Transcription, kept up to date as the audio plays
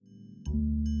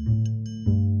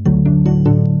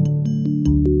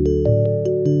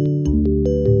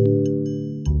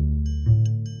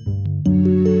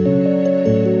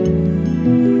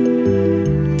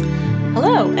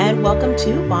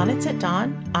to Bonnets at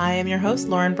Dawn. I am your host,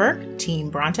 Lauren Burke,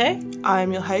 Team Bronte. I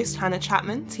am your host, Hannah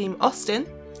Chapman, Team Austin.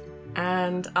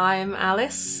 And I'm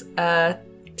Alice,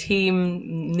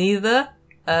 Team Neither.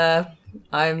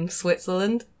 I'm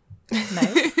Switzerland.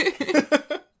 Nice.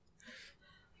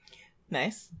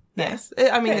 Nice. Yes.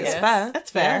 I mean, it's fair.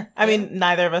 That's fair. I mean,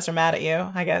 neither of us are mad at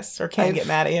you, I guess, or can get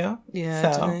mad at you. Yeah, So.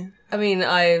 I don't know. I mean,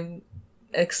 I'm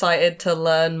excited to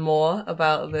learn more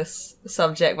about this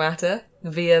subject matter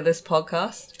via this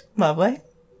podcast. Lovely.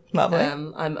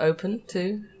 I'm open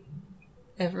to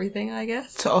everything, I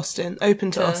guess. To Austin.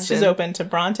 Open to Austin. She's open to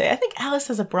Bronte. I think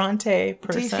Alice is a Bronte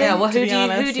person. think? Yeah, well, to who be do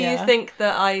honest, you think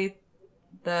that I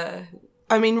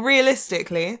mean,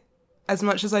 realistically, as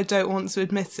much as I don't want to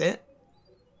admit it,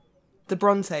 the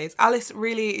Brontes. Alice,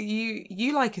 really,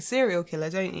 you like a serial killer,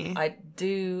 don't you? I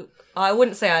do. I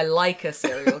wouldn't say I like a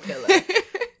serial killer,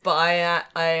 but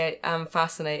I am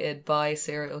fascinated by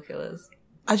serial killers.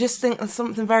 I just think there's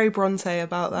something very Bronte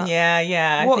about that.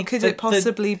 Yeah. What could it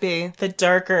possibly be? The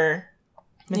darker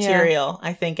material,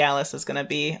 I think Alice is going to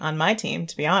be on my team,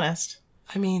 to be honest.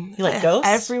 I mean, You like ghosts?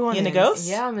 Everyone You into is. ghosts?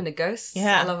 Yeah, I'm into ghosts.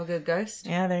 Yeah. I love a good ghost.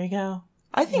 Yeah, there you go.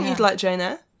 I think you'd like Jane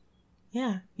Eyre.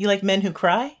 Yeah. You like men who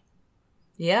cry?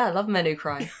 Yeah, I love men who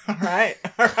cry. All right.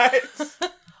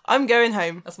 I'm going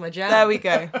home. That's my jam. There we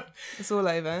go. It's all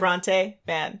over. Bronte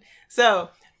fan. So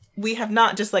we have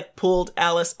not just like pulled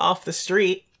Alice off the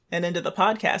street and into the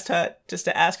podcast hut just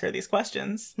to ask her these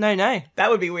questions. No. That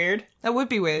would be weird. That would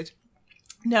be weird.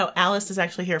 No, Alice is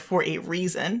actually here for a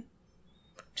reason.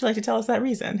 Would you like to tell us that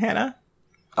reason, Hannah?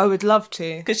 I would love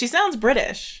to. Because she sounds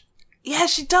Britich. Yeah,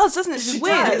 she does, doesn't it? She's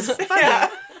weird. does. It's funny. Yeah.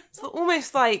 It's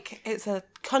almost like it's a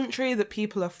country that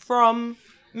people are from,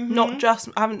 not just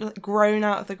haven't like, grown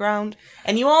out of the ground.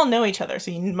 And you all know each other,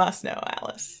 so you must know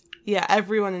Alice. Yeah,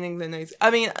 everyone in England knows. I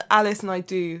mean, Alice and I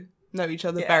do know each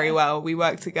other very well. We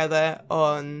work together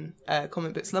on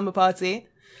Comic Book Slumber Party.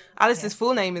 Alice's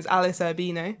full name is Alice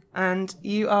Urbino, and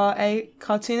you are a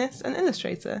cartoonist and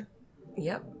illustrator.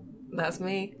 Yep, that's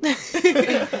me.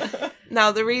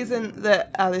 Now, the reason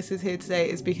that Alice is here today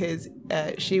is because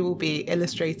she will be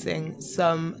illustrating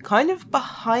some kind of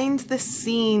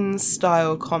behind-the-scenes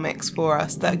style comics for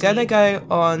us that are going to go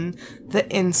on the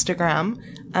Instagram,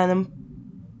 and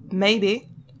maybe,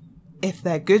 if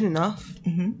they're good enough,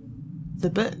 the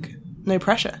book. No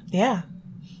pressure. Yeah.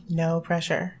 No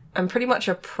pressure. I'm pretty much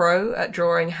a pro at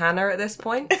drawing Hannah at this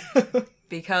point,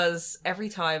 because every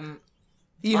time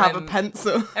You have a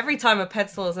pencil. a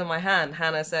pencil is in my hand,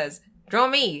 Hannah says, draw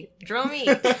me.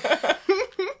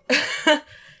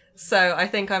 So I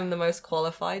think I'm the most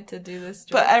qualified to do this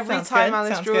job. But every Sounds time good,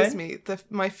 Alice sounds draws good. me,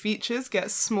 my features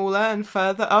get smaller and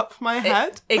further up my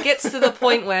head. It gets to the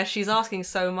point where she's asking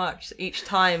so much each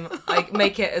time. I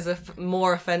make it as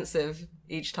more offensive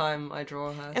each time I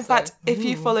draw her. In fact, if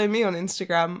you follow me on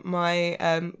Instagram,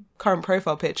 my current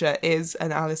profile picture is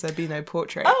an Alice Urbino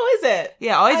portrait. Oh, is it?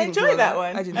 Yeah, I didn't enjoy draw that that.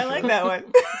 one. I didn't I draw like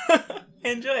that. that one.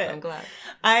 Enjoy it. I'm glad.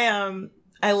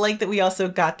 I like that we also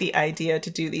got the idea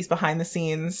to do these behind the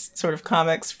scenes sort of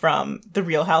comics from the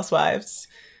Real Housewives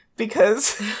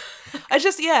because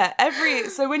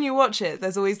so when you watch it,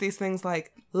 there's always these things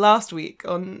like last week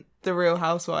on the Real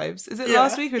Housewives. Is it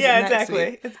last week or is it next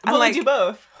exactly. week? Well, they do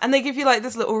both. And they give you like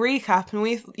this little recap,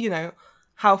 and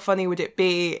how funny would it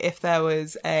be if there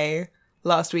was a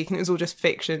last week and it was all just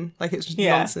fiction, like it's just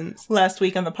nonsense. Last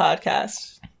week on the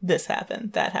podcast, this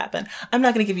happened, that happened. I'm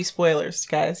not going to give you spoilers,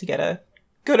 guys. You got to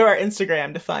go to our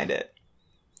Instagram to find it.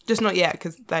 Just not yet,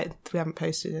 because we haven't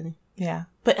posted any. Yeah.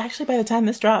 But actually, by the time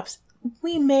this drops,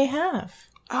 we may have.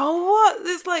 Oh, what?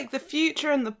 There's like the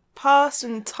future and the past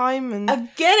and time and...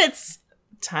 Again, it's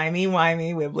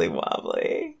timey-wimey,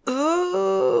 wibbly-wobbly.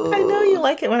 Oh, I know you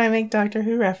like it when I make Doctor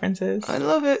Who references. I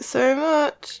love it so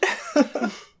much.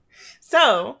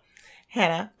 So,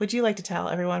 Hannah, would you like to tell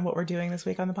everyone what we're doing this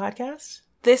week on the podcast?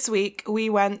 This week, we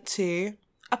went to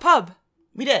a pub.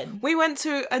 We did. We went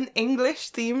to an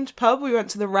English-themed pub. We went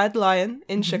to the Red Lion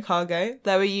in Chicago.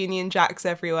 There were Union Jacks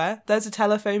everywhere. There's a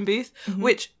telephone booth,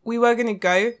 which we were going to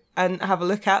go and have a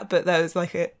look at, but there was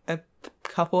like a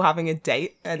couple having a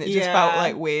date, and it just felt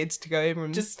like weird to go over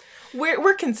and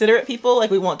We're considerate people. Like,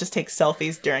 we won't just take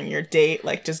selfies during your date,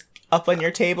 like, just up on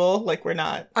your table. Like, we're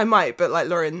not. I might, but like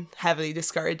Lauren heavily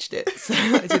discouraged it, so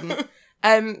I didn't.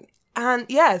 And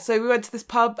yeah, so we went to this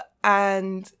pub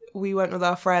and we went with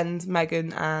our friends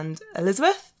Megan and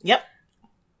Elizabeth. Yep.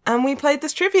 And we played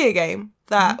this trivia game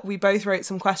that we both wrote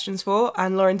some questions for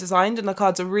and Lauren designed, and the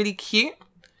cards are really cute.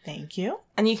 Thank you.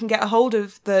 And you can get a hold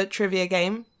of the trivia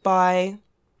game by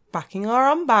backing our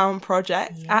Unbound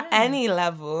project at any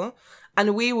level.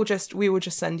 And we will just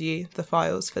send you the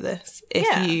files for this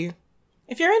if you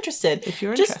if you're interested. If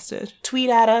you're Just interested. tweet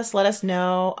at us, let us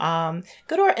know.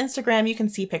 Go to our Instagram, you can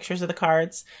see pictures of the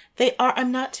cards. They are,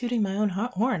 I'm not tooting my own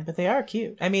horn, but they are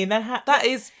cute. I mean, that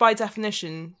is, by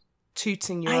definition,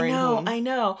 tooting your own horn. I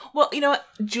know. Well, you know what?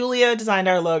 Julia designed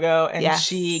our logo, and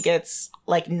she gets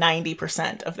like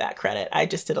 90% of that credit. I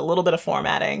just did a little bit of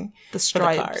formatting. The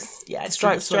stripes. For the cards. Yeah, the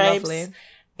stripes were lovely.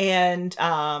 And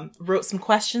wrote some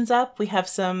questions up. We have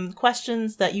some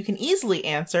questions that you can easily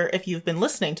answer if you've been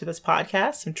listening to this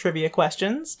podcast, some trivia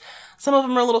questions. Some of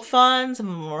them are a little fun, some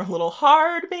of them are a little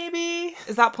hard, maybe.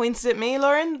 Is that pointed at me,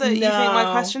 Lauren, that you think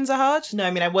my questions are hard? No,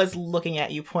 I mean, I was looking at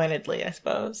you pointedly, I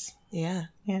suppose. Yeah.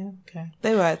 Yeah, okay.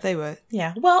 They were.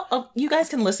 Yeah. Well, you guys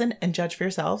can listen and judge for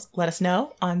yourselves. Let us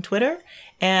know on Twitter.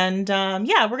 And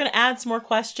we're going to add some more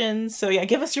questions. So yeah,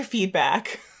 give us your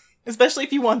feedback, especially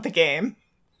if you want the game.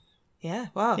 Yeah,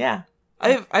 wow. Yeah.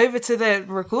 Over to the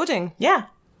recording. Yeah.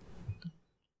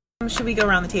 Should we go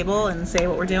around the table and say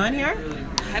what we're doing here?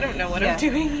 I don't know what I'm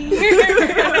doing here.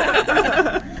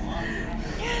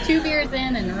 2 beers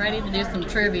in and ready to do some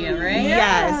trivia, right?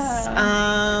 Yes.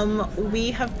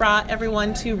 We have brought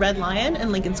everyone to Red Lion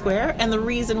in Lincoln Square, and the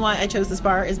reason why I chose this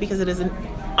bar is because it is an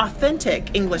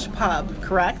authentic English pub,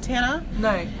 correct, Hannah?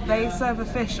 No, they serve a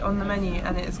fish on the menu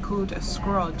and it is called a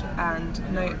scrod,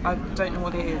 and no, I don't know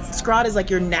what it is. Scrod is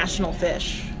like your national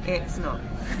fish. It's not.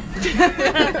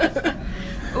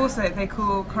 Also, they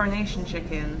call coronation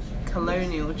chicken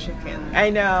colonial chicken. I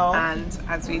know. And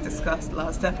as we discussed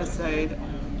last episode,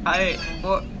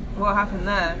 what happened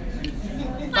there?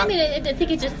 I mean, I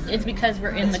think it's because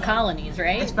we're in the colonies,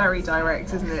 right? It's very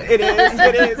direct, isn't it? It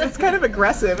is. It's kind of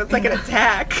aggressive. It's like an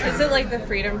attack. Is it like the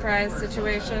Freedom Fries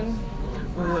situation?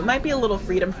 Ooh, it might be a little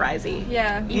freedom friesy.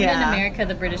 Yeah. Even in America,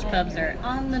 the British pubs are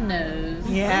on the nose.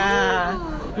 Yeah.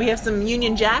 We have some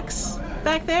Union Jacks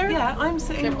back there. Yeah, I'm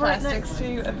sitting right plastic. next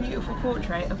to a beautiful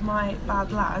portrait of my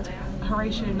bad lad,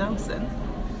 Horatio Nelson.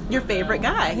 Your favorite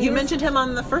guy. You mentioned him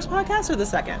on the first podcast or the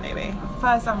second, maybe?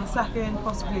 First and the second,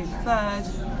 possibly the third.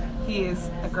 He is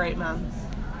a great man.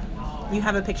 You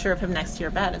have a picture of him next to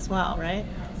your bed as well, right?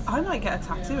 I might get a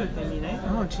tattoo of him, you know.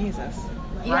 Oh, Jesus.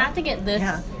 You have to get this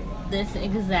Yeah. this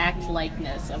exact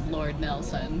likeness of Lord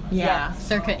Nelson. Yeah.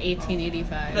 Circa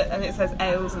 1885. And it says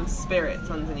ales and spirits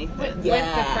underneath it. Yeah.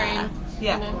 Like the frame.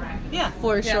 Yeah. You know? Yeah.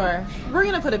 For sure. We're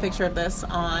going to put a picture of this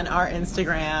on our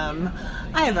Instagram.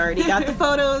 I have already got the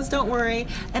photos, don't worry.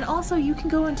 And also, you can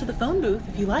go into the phone booth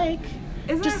if you like.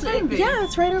 Is there a phone booth? Yeah,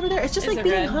 it's right over there. It's just Is like it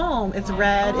being red? home. It's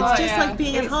red. Oh, it's just yeah. like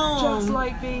being at It's home. just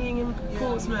like being in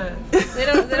Portsmouth. They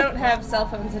don't have cell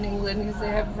phones in England because they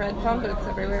have red phone booths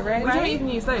everywhere, right? We don't even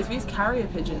use those. We use carrier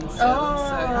pigeons.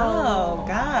 Oh, God.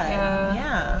 Yeah.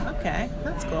 Yeah, okay.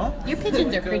 That's cool. Your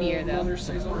pigeons are prettier, though. Oh,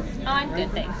 I'm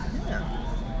good, thanks.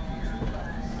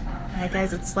 All right,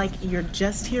 guys, it's like you're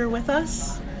just here with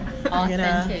us.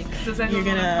 Authentic. You're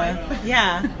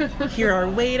gonna hear our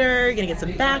waiter. You're gonna get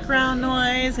some background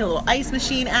noise, get a little ice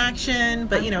machine action,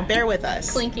 but bear with us.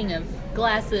 Clinking of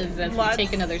glasses as we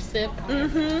take another sip.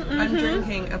 I'm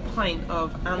drinking a pint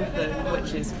of Anthem,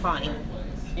 which is fine.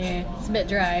 Yeah, it's a bit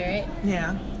dry, right?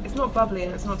 Yeah. It's not bubbly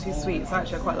and it's not too sweet, so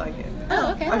actually I quite like it.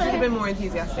 Oh, okay. I should have been more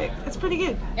enthusiastic. It's pretty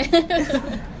good.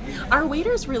 Our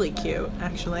waiter's really cute,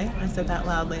 actually. I said that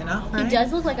loudly enough, right? He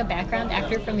does look like a background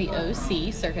actor from the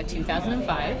OC, circa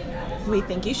 2005. We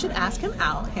think you should ask him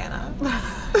out, Hannah.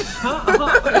 It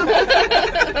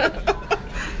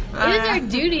is our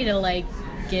duty to,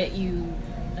 get you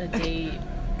a date.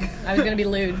 I was going to be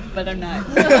lewd, but I'm not.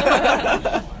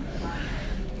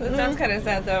 That sounds kind of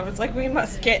sad, though. It's like we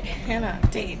must get Hannah a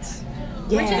date.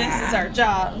 Yeah. This is our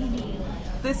job.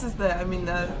 This is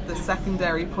the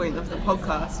secondary point of the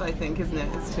podcast, I think, isn't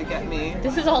it? Is to get me.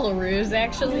 This is all a ruse,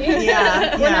 actually.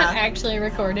 Yeah, We're yeah. not actually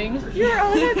recording. You're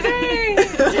on a date!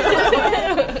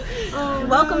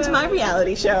 Welcome to my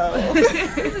reality show.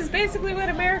 This is basically what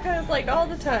America is like all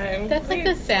the time. That's like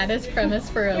the saddest premise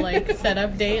for a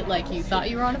setup date. Like you thought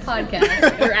you were on a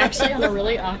podcast. You're actually on a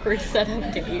really awkward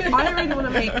setup date. I really want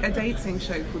to make a dating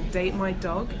show called Date My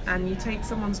Dog, and you take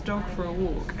someone's dog for a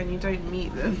walk and you don't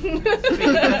meet them, but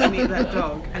you get to meet their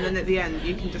dog, and then at the end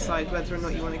you can decide whether or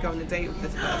not you want to go on a date with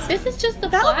this person. This is just the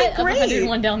That would plot be of great.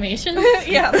 101 Dalmatians,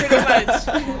 Yeah, pretty much.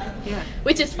 Yeah,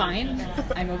 which is fine.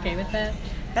 I'm okay with that.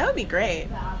 That would be great.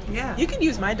 yeah. You could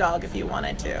use my dog if you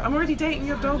wanted to. I'm already dating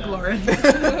your dog, Lauren.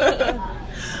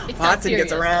 It's not Watson gets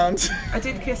serious. around. I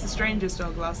did kiss a stranger's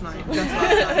dog just last night.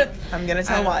 I'm gonna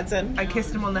tell Watson. I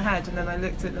kissed him on the head, and then I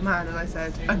looked at the man and I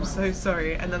said, "I'm so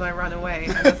sorry," and then I ran away.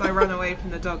 And as I ran away from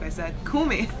the dog, I said, "Call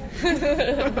me."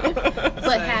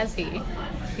 But has he?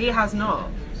 He has not.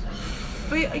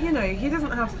 But you know, he doesn't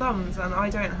have thumbs, and I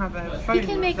don't have a phone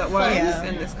can make that fun. works Yeah.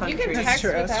 in this country. You can That's text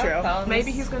true, that's without true. thumbs.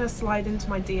 Maybe he's going to slide into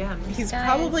my DMs. He's Guys.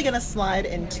 probably gonna slide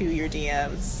into your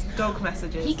DMs. Dog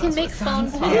messages. He can that's make what phone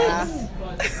sounds calls. Yeah.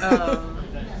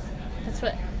 That's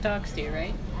what dogs do,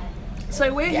 right?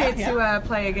 So we're Yeah, here to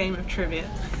play a game of trivia.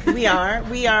 We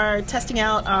are testing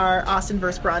out our Austin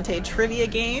vs. Bronte trivia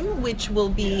game, which will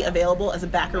be available as a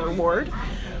backer reward.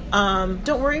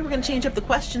 Don't worry, we're going to change up the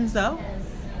questions though,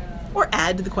 or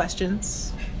add to the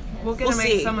questions. We're going to We'll make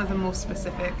see. some of them more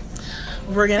specific.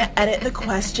 We're going to edit the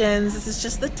questions. This is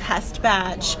just the test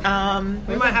batch. We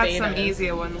might add some betas.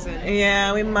 easier ones in.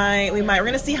 Yeah, we might. We're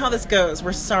going to see how this goes.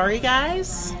 We're sorry,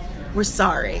 guys. We're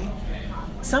sorry.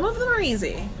 Some of them are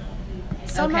easy.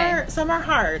 Some Okay. are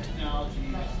hard.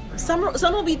 Some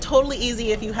will be totally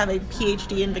easy if you have a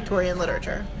PhD in Victorian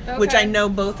literature, which I Okay. know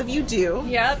both of you do.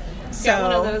 Yep. So- Got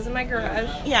one of those in my garage.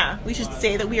 Yeah, we should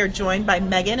say that we are joined by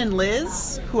Megan and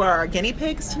Liz, who are our guinea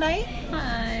pigs tonight.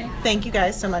 Hi. Thank you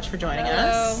guys so much for joining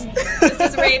us. This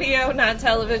is radio, not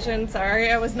television.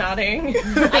 Sorry, I was nodding.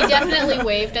 I definitely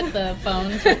waved at the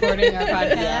phones recording our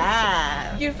podcast.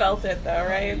 Yeah. You felt it though,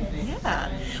 right? Yeah.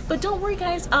 But don't worry,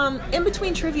 guys. In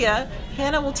between trivia,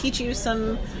 Hannah will teach you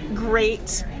some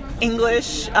great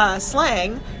English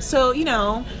slang. So, you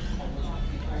know,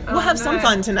 we'll have some no.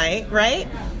 fun tonight, right?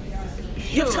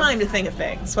 You have Sure. time to think of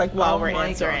things, like while we're my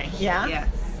answering. gosh. Yeah? Yes.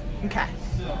 Okay.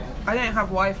 I don't have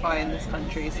Wi-Fi in this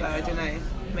country, so I don't know.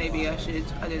 Maybe I should.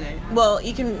 I don't know. Well,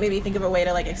 you can maybe think of a way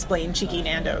to, like, explain Cheeky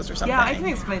Nando's or something. Yeah, I can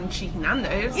explain Cheeky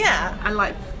Nando's. Yeah. And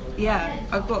like, yeah,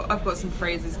 I've got some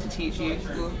phrases to teach you.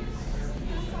 Well,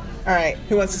 All right,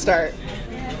 who wants to start?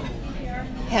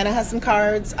 Hannah has some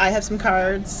cards. I have some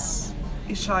cards.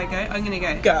 shall I go? I'm gonna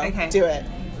go. Go. Okay. Do it.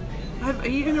 Are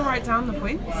you gonna write down the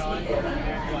points?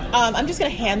 I'm just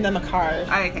gonna hand them a card.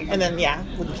 Okay. And then we can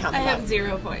count I them have up.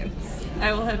 0 points.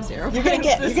 I will have 0 You're points. gonna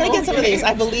get this some whole of these. game.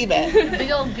 I believe it.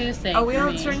 Big old goose egg. Are we for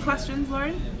me. answering questions,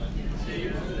 Lauren?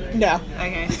 No.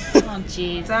 Okay. Oh,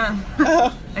 jeez. Dan.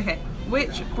 Oh. Okay.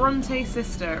 Which Bronte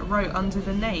sister wrote under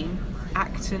the name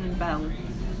Acton Bell?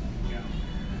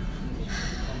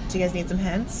 Do you guys need some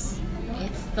hints?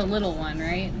 It's the little one,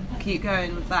 right? Keep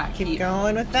going with that. Keep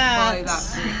going with that. Follow that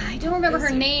through. I don't remember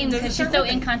her name does it because she's start so with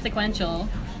a- inconsequential.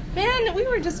 Man, we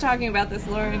were just talking about this,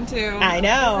 Lauren, too. I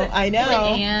know. I Is it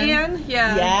know. Anne? Anne?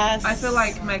 Yeah. Yes. I feel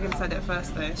like Megan said it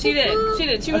first though. She did. She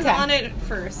did. She was Okay. on it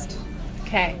first.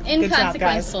 Okay. Good job,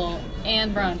 guys. Inconsequential.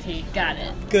 Anne Bronte. Got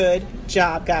it. Good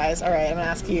job, guys. All right, I'm gonna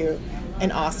ask you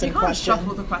an Austin You can't question.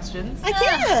 shuffle the questions. I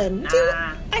can.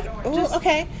 Just-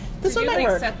 Okay. This Did one you, might like,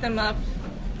 work. set them up?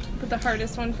 Put the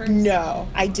hardest one first? No,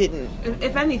 I didn't.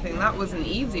 If anything, that was an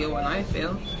easier one, I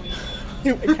feel.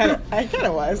 I kind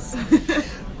of was.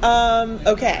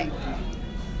 Okay.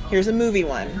 Here's a movie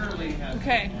one.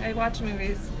 Okay, I watch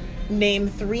movies. Name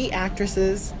 3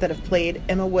 actresses that have played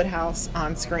Emma Woodhouse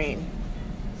on screen.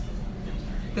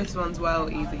 This one's well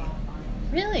easy.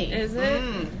 Really? Is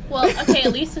it? Well, okay,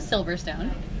 Elisa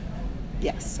Silverstone.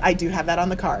 Yes, I do have that on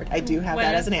the card. I do have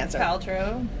that as an answer.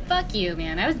 Paltrow. Fuck you,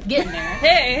 man. I was getting there.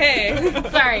 Hey, hey.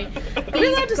 Sorry. Are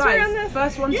we allowed to swear on Guys, this?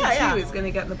 first one to Yeah, two yeah. is going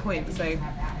to get the point, so...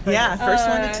 Yeah, first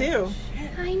one to 2.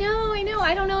 I know.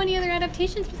 I don't know any other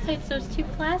adaptations besides those 2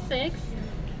 classics.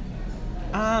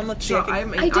 Let's see. Sure, I I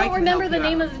can- mean, I don't can remember help the you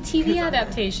name out. of the TV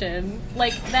adaptation.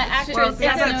 Like, that actress Well, is the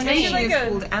known adaptation name. is like a-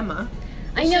 called Emma.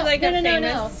 I know. Like no.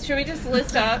 famous. Should we just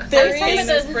list off There's very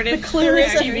famous the- British The clue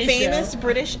is a TV famous show.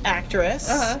 British actress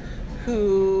Uh-huh.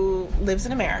 who lives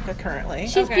in America currently.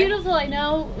 She's Okay. beautiful. I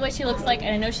know what she looks like,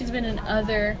 and I know she's been in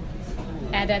other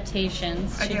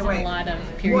adaptations. She's Okay, in wait. a lot of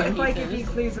period What if I give you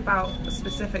pieces. clues about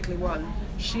specifically one?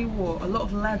 She wore a lot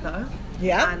of leather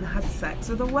Yeah. and had sex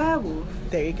with a werewolf.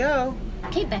 There you go.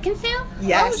 Kate Beckinsale?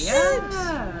 Yes.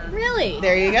 Yeah. Really?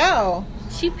 There you go.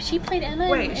 She played Emma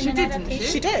Wait, in she an didn't adaptation?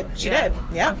 She did. She Yeah. did.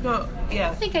 Yeah. I've got, yeah.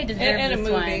 I think I deserve In a this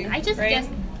movie, one. I just right? guessed.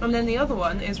 And then the other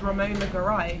one is Ramona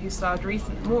Garai, who starred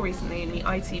more recently in the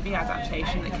ITV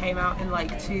adaptation that came out in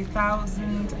like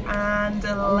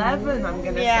 2011. I'm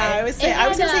gonna Yeah, say. I was saying. It I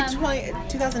was gonna had, say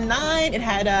 2009. It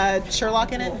had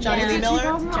Sherlock in it. Johnny Yeah. Lee Miller.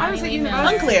 2000? I Johnny was at Lee university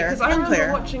Miller. Unclear, because I remember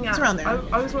unclear. watching It's it. around there.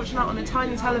 I was watching it on a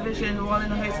tiny television while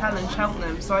in a hotel in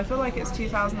Cheltenham, so I feel like it's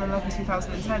 2011,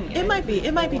 2010. It might be.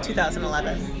 It might be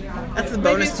 2011. That's the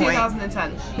Maybe bonus it's point.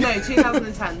 2010. No,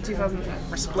 2010. 2010.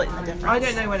 We're splitting the difference. I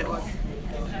don't know when it was.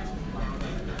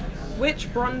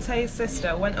 Which Bronte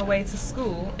sister went away to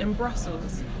school in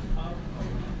Brussels?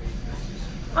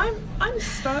 I'm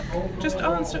stuck just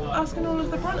asking all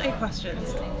of the Bronte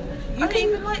questions. I don't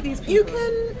even like these people. You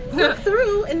can look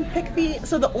through and pick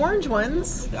the orange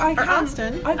ones I are can.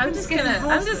 Austin. I'm just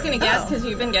gonna guess because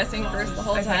you've been guessing first the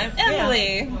whole time.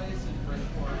 Emily.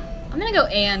 I'm gonna go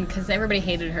Anne because everybody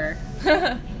hated her.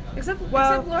 Except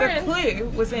Well, Lauren. the clue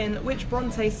was in which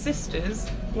Bronte sisters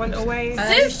went away.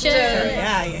 Sisters.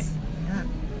 Yeah.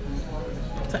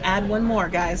 So add one more,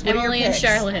 guys. What Emily are your and picks?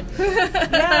 Charlotte.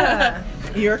 Yeah.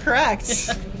 You're correct.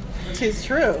 Tis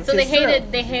true. So they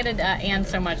hated Anne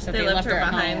so much that They they left left her her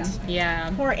at behind. home. Yeah.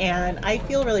 Poor Anne. I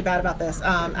feel really bad about this.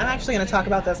 I'm actually going to talk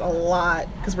about this a lot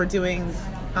because we're doing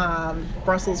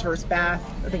Brussels versus Bath,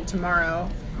 I think, tomorrow.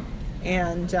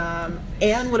 And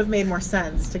Anne would have made more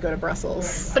sense to go to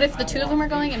Brussels. But if the two of them are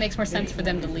going, it makes more sense for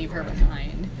them to leave her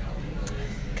behind.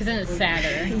 Because then it's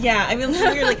sadder. Yeah, I mean, it's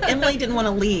weird. Like, Emily didn't want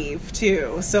to leave,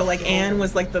 too. So, like, Anne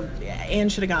was like Anne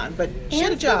should have gone. But she had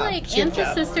a Anne's job. Like, Anne's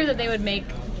the sister that they would make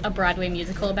a Broadway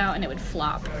musical about and it would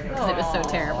flop because it was so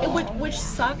terrible. Which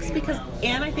sucks because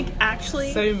Anne, I think,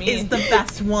 actually So mean. is the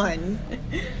best one.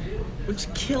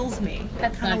 Which kills me.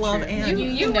 That's I kinda not love true. Anne.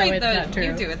 You know write it's not true.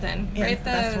 You do it then. Yeah, Write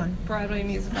that's the one. Broadway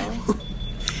musical.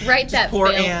 Write that Poor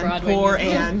failed Anne. Broadway Poor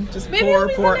musical. Anne. Just Maybe poor it'll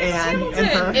be the next Anne. Hamilton. And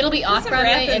her. It'll be off There's a rap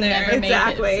Broadway in and there. never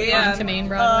Exactly. make it Yeah. onto main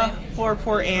Broadway.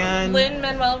 Poor Anne.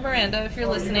 Lin-Manuel Miranda, if you're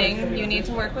listening, you need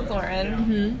to work with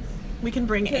Lauren. We can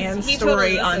bring Anne's he story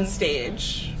totally on listens.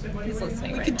 stage. He's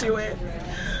listening We right could now. do it.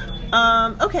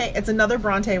 Okay, it's another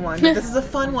Bronte one, but this is a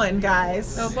fun one,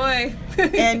 guys. Oh boy.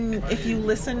 And if you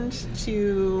listened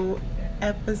to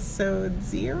episode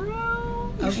 0,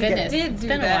 Oh goodness, did it's do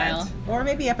been that. a while. or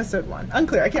maybe episode 1.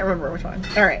 Unclear. I can't remember which one.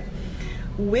 All right.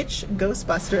 Which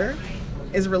Ghostbuster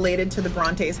is related to the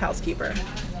Bronte's housekeeper?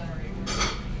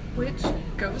 Which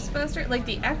Ghostbuster? Like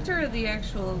the actor or the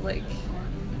actual like?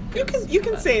 You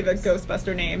can say the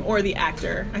Ghostbuster name or the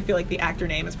actor. I feel like the actor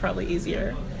name is probably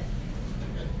easier.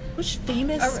 Which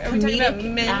famous Are we talking about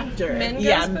comedic men- actor? men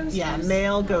yeah, Ghostbusters? yeah,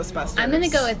 male Ghostbusters. I'm gonna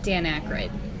go with Dan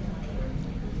Aykroyd.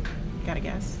 Gotta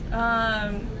guess.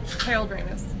 Harold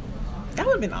Ramis. That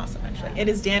would have been awesome, actually. It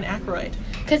is Dan Aykroyd.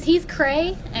 Because he's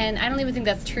cray, and I don't even think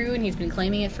that's true, and he's been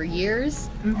claiming it for years.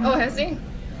 Oh, has he?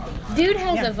 Dude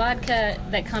has Yeah. a vodka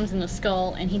that comes in the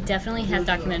skull, and he definitely has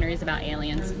documentaries about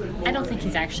aliens. I don't think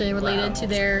he's actually related to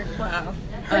their. Wow.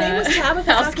 Her name was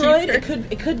Tabitha housekeeper.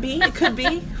 Aykroyd. It could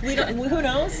be. We don't. Who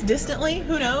knows? Distantly,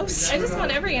 who knows? I just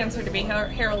want every answer to be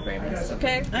Harold Ramis.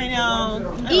 Okay. I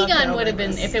know. I love Egon Harold would have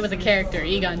been, Ramis. if it was a character,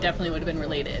 Egon definitely would have been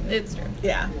related. It's true.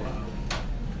 Yeah.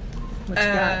 What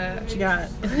you got?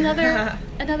 What you got?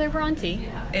 Another Bronte.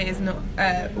 It is not.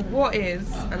 What is,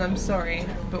 and I'm sorry,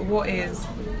 but what is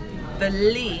the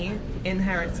Lee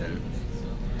inheritance?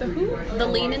 The who? The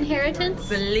Lean inheritance?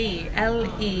 The Lee,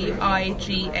 Leigh.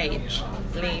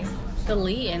 Lee. The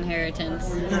Lee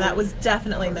inheritance. No, that was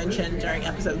definitely mentioned during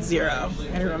episode 0.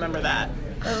 I do remember that.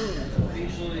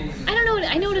 I don't know what,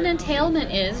 I know what an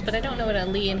entailment is, but I don't know what a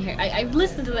Lee inheritance. I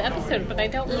listened to the episode, but I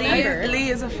don't remember. Lee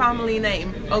is a family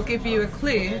name. I'll give you a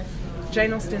clue.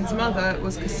 Jane Austen's mother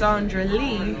was Cassandra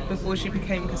Lee before she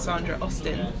became Cassandra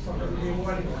Austen.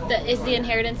 Is the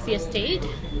inheritance the estate?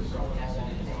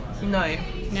 No,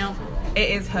 No. it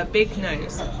is her big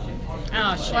nose.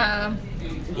 Oh shit. Wow.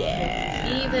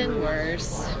 Yeah. Even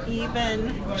worse.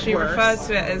 Even She worse. referred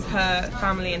to it as her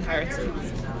family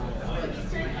inheritance.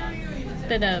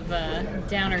 Bit of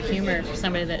downer humor for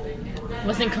somebody that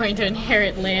wasn't going to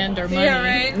inherit land or money. Yeah,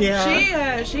 right.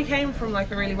 Yeah. She came from like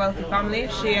a really wealthy family.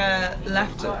 She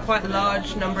left quite a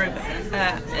large number of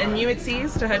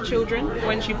annuities to her children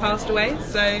when she passed away.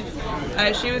 So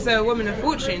she was a woman of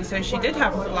fortune. So she did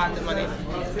have land and money.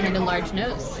 And a large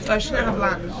nose. She didn't have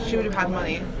land. She would have had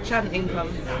money. She had an income.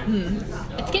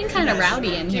 It's getting kind of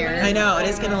rowdy in here. I know, it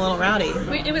is getting a little rowdy.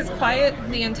 It was quiet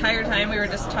the entire time. We were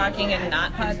just talking and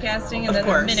not podcasting, and Of then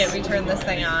course. the minute we turned this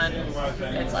thing on,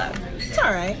 it's loud. It's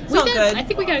alright. It's all good. I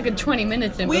think we got a good 20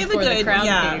 minutes in We have a before the good, crowd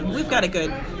yeah, came. we've got a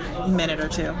good minute or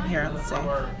two here, let's say.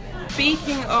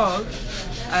 Speaking of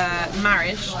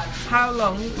marriage, how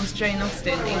long was Jane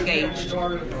Austen engaged?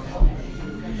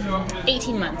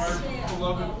 18 months.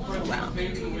 Wow.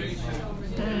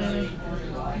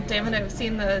 Damn it, I've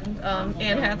seen the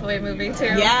Anne Hathaway movie too.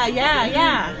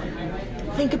 Yeah.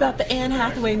 Think about the Anne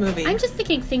Hathaway movie. I'm just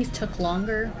thinking things took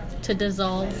longer to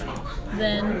dissolve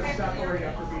than.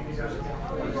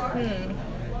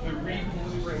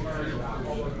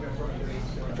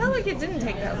 I felt like it didn't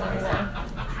take that long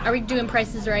though. Are we doing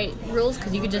Prices Right rules?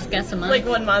 Because you could just guess a month. Like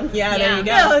 1 month. Yeah, there you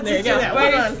go. Yeah, let's there you just go.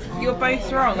 do that. You're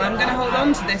both wrong. I'm going to hold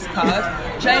on to this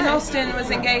card. Jane Austen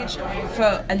was engaged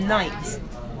for a night.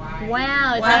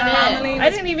 Wow, is Wow. that it? I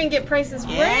didn't even get Price's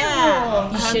Yeah.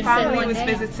 Right. Her should send family one was day.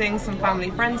 visiting some family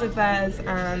friends of theirs,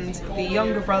 and the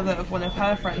younger brother of one of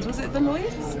her friends, was it the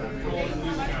Noyes?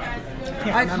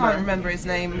 I can't remember his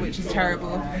name, which is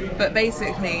terrible. But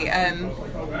basically,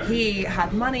 he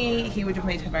had money, he would have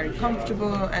made her very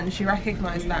comfortable, and she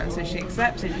recognised that, and so she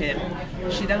accepted him.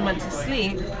 She then went to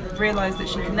sleep, realised that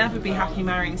she could never be happy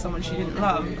marrying someone she didn't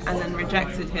love, and then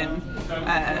rejected him,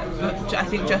 but I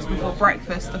think just before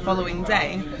breakfast the following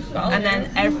day. And then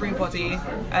everybody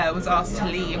was asked to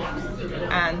leave,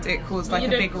 and it caused like You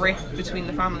a don't- big rift between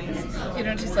the families. You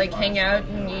don't just like hang out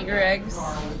and eat your eggs.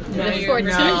 Before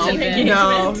Your tea, even.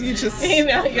 No, you just. You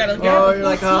know, you gotta Oh, you're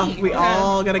like, oh, we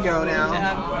all gotta go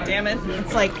now. damn it.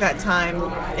 It's like that time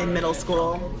in middle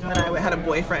school when I had a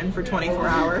boyfriend for 24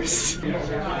 hours.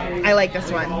 I like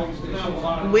this one.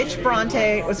 Which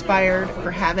Bronte was fired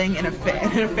for having an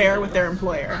affair with their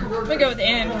employer? I'm gonna go with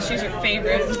Anne because she's your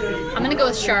favorite. I'm gonna go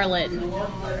with Charlotte.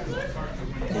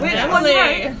 Which one's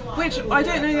right? Which I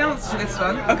don't know the answer to this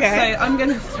one. Okay. So I'm going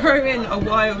to throw in a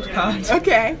wild card.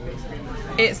 Okay.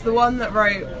 It's the one that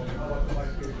wrote,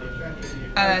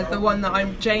 the one that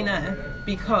I'm Jane Eyre,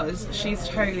 because she's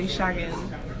totally shagging,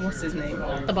 what's his name?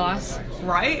 The boss.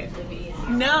 Right?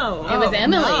 No. It was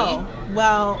Emily. No.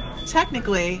 Well,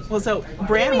 technically, so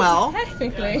Branwell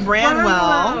Technically.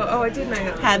 Oh, I did know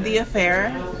that. had the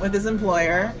affair with his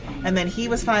employer, and then he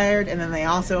was fired, and then they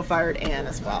also fired Anne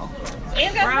as well.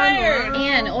 Anne got fired.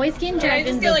 And always getting dragged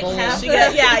just into get, the like, half bull.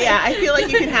 Yeah, I feel like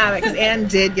you can have it because Anne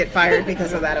did get fired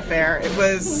because of that affair. It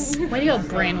was Way to go,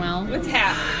 Branwell. It's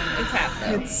half. It's half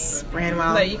though. it's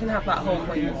Branwell. No, you can have that whole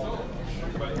point.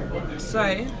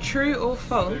 So, true or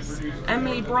false,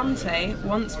 Emily Bronte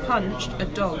once punched a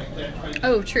dog.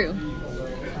 Oh, true.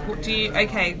 What do you?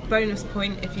 Okay, bonus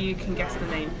point if you can guess the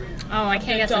name. Oh, I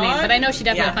can't guess the dog? name, but I know she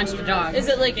definitely Yeah. punched a dog. Is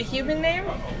it like a human name?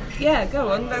 Yeah,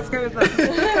 go on. Let's go with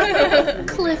that.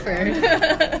 Clifford?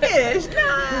 Fish.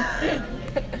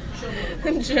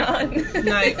 John.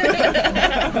 No. Yeah,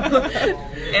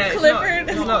 it's Clifford. Not,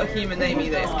 it's not a human name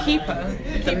either. It's Keeper.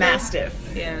 It's a mastiff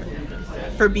Yeah.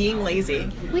 for being lazy.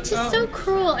 Which is so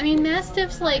cruel. I mean,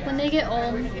 mastiffs, like, when they get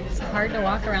old, it's hard to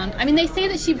walk around. I mean, they say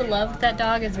that she beloved that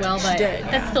dog as well, but did.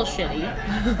 that's still shitty.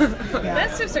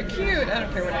 Mastiffs are cute. I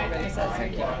don't care what anybody says. They're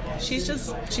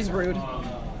cute. She's rude.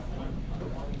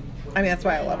 I mean, that's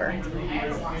why I love her.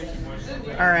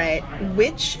 All right.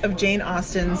 Which of Jane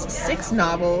Austen's 6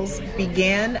 novels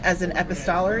began as an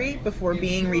epistolary before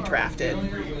being redrafted?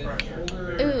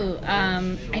 Ooh,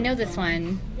 I know this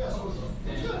one.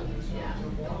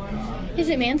 Is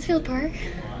it Mansfield Park?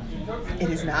 It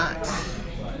is not.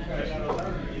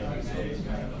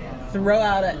 Throw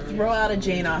out a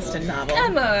Jane Austen novel.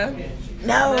 Emma.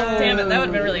 No. Damn it, that would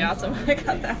have been really awesome. I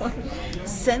got that one.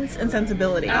 Sense and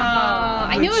Sensibility.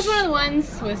 I knew it was one of the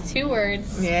ones with 2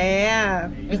 words. Yeah.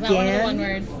 Was that one of the Began one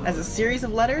words? as a series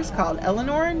of letters called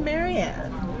Eleanor and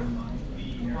Marianne.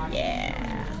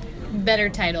 Yeah. Better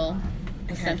title.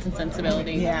 Sense and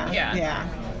Sensibility. Yeah. Yeah. Yeah.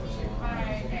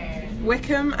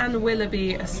 Wickham and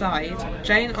Willoughby aside,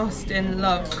 Jane Austen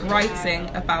loved writing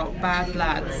about bad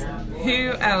lads.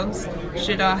 Who else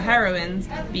should our heroines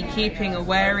be keeping a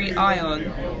wary eye on?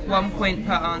 1 point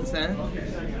per answer.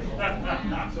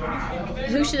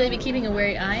 Who should they be keeping a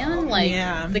wary eye on? Like,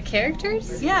 Yeah. the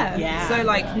characters? Yeah. Yeah. So,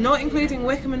 like, not including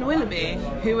Wickham and Willoughby,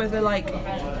 who are the, like,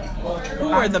 Who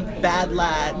are the bad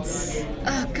lads?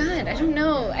 Oh, God, I don't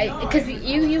know. Because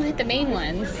you hit the main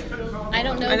ones. I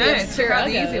don't know I know, the it's about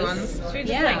the easy Obscuragos. ones. Should we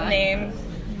just Yeah. like name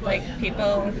like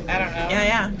people? I don't know.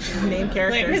 Yeah. Name Like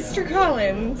characters. Mr.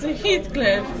 Collins,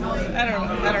 Heathcliff. I don't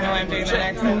know why I'm doing that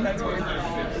accent. That's weird.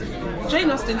 Jane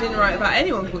Austen didn't write about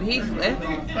anyone called Heathcliff.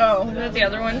 Oh, is that the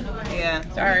other one? Yeah.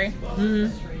 Sorry.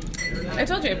 I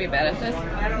told you I'd be bad at this.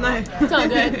 No. It's all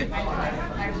good.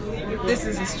 This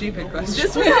is a stupid question.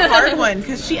 This was a hard one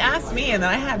because she asked me and then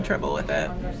I had trouble with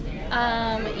it.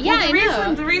 Yeah, I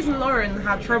know. The reason Lauren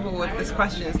had trouble with this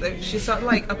question is that she started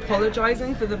like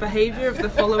apologizing for the behavior of the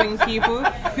following people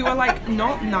who are like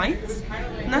not nice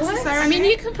necessarily. I mean,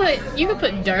 you could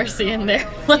put Darcy in there.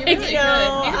 Like, You really could.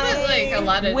 You could put like a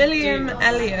lot of William dudes.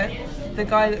 Elliot, the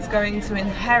guy that's going to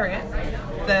inherit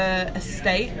the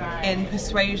estate in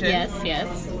Persuasion,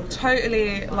 yes.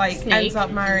 totally like Snake. ends up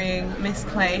marrying Miss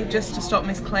Clay just to stop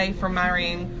Miss Clay from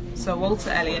marrying Sir Walter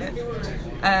Elliot.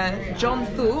 John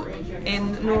Thorpe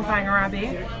in Northanger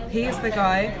Abbey, he's the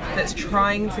guy that's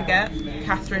trying to get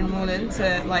Catherine Morland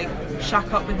to like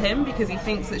shack up with him because he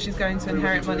thinks that she's going to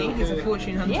inherit money. He's a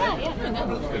fortune hunter. Yeah, I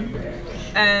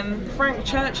know. Frank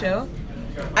Churchill,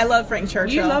 I love Frank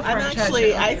Churchill. You love Frank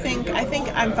Churchill. I think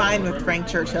I'm fine with Frank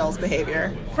Churchill's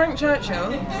behavior. Frank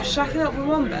Churchill shacking up with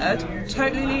one bird,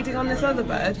 totally leading on this other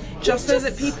bird, just so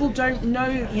that people don't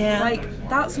know. Yeah. Like,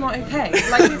 that's not okay.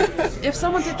 Like, if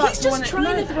someone did that He's to just one,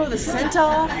 trying to throw the scent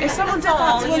off. if someone did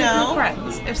that to one of your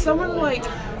friends, if someone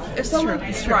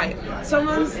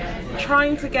someone's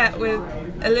trying to get with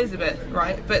Elizabeth,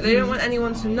 right, but they don't want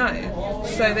anyone to know,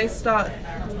 so they start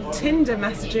Tinder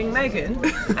messaging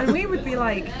Meghan, and we would be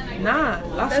like, nah,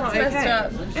 that's not okay. messed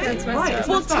up. That's messed up. Well, It's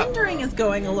messed up. Tindering is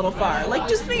going a little far. Like,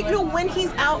 just make, when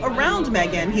he's out around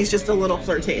Meghan, he's just a little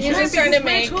flirtatious. He's just trying to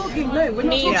make we're not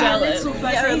me talking jealous. little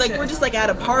Yeah, or like flirtation. we're just like at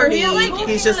a party. like,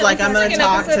 He's just like, I'm gonna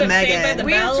talk to Saved by the Meghan.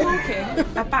 We are Bell.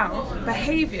 talking about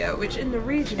behaviour which in the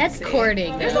Regency That's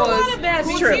courting. There's a lot of bad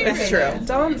It's true. behavior. It's true.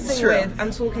 dancing True. with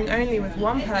and talking only with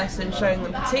one person, showing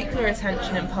them particular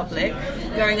attention in public,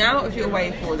 going out of your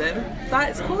way for them,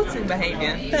 that is courting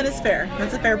behaviour. That is fair.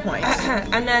 That's a fair point.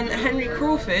 And then Henry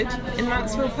Crawford in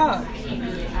Mansfield Park.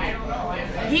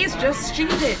 He's just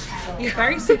stupid. He's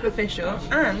very superficial,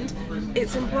 and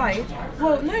it's implied.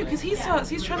 Well, no, because he's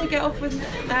trying to get off with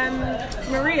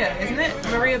Maria, isn't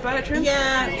it? Maria Bertram.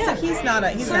 Yeah. So he's not a.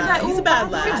 He's So not. they're He's all a bad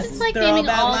bad lad. lads. It's just like They're all naming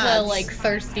bad all lads. the like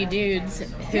thirsty dudes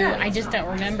who I just don't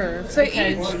remember. So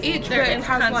because each They're book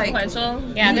has like.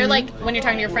 inconsequential. yeah, they're like when you're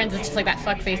talking to your friends, it's just like that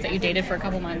fuck face that you dated for a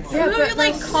couple months. Yeah, Who but would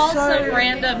like they're call so- some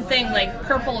random thing like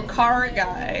purple car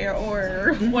guy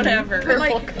or whatever? But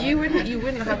like you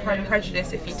wouldn't have Pride and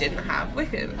Prejudice if you didn't have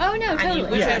Wickham. Oh, no, And you totally.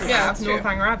 wouldn't Yes. have that's true.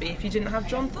 Northanger Abbey if you didn't have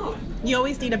John Thorpe. You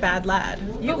always need a bad lad.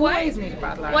 You why- always need a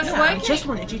bad lad. Why I can't- just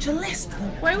wanted you to list them.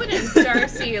 Why wouldn't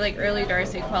Darcy, like early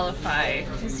Darcy, qualify?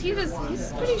 Because he's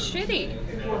pretty shitty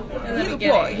in the beginning.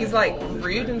 What? He's like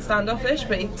rude and standoffish,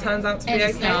 but he turns out to be And a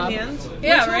okay snob. in the end.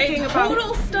 Yeah, We're right. talking about-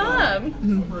 Total stub.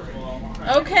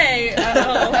 Okay.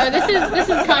 Oh, this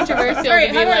is controversial All right,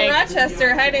 to how be about like.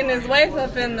 Rochester hiding his wife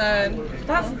up in the?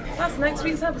 That's next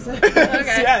week's episode.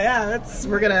 Okay. Yeah.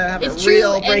 We're gonna have It's a true,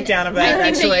 real and breakdown of I that.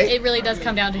 think Actually, that it really does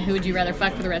come down to who would you rather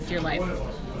fuck for the rest of your life.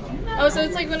 Oh, so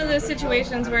it's like one of those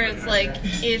situations where it's like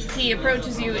if he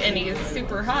approaches you and he's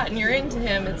super hot and you're into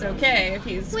him, it's okay. If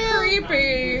he's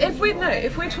creepy,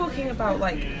 If we're talking about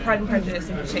like Pride and Prejudice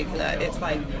in particular, it's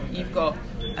like you've got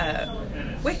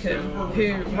Wickham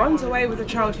who runs away with a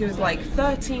child who is like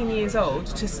 13 years old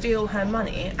to steal her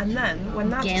money, and then when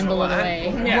that Gamble doesn't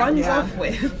it work, away. runs off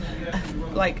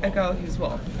with like a girl who's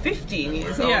 15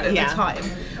 years old at Yeah. the time,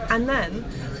 and then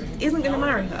isn't going to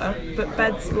marry her, but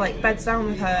beds down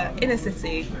with her in a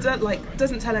city,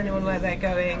 doesn't tell anyone where they're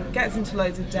going, gets into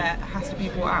loads of debt, has to be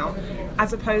bought out,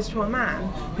 as opposed to a man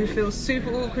who feels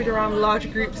super awkward around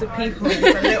large groups of people and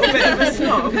is a little bit of a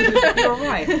snob. You're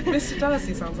right. Mr.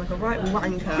 Darcy sounds like a right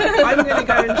wanker. I'm going to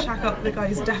go and shack up the guy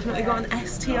who's definitely got an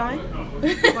STI.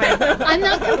 Like, I'm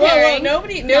not well, comparing.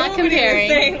 nobody Not is comparing.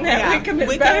 saying that Yeah. Wickham is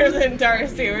Wickham- better than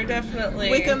Darcy. We're definitely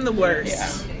Wickham the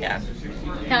worst. Yeah.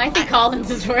 No, I think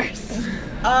Collins is worse.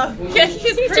 Yeah,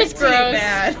 he's just pretty gross.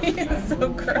 bad. He's so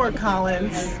gross. Poor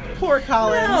Collins. Poor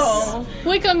Collins. No.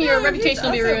 Wickham, your No, reputation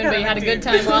will be he's also ruined, but you had a good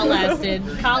time while it lasted.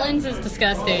 Collins is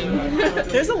disgusting.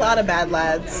 There's a lot of bad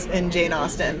lads in Jane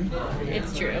Austen.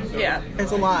 It's true. Yeah.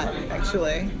 There's a lot,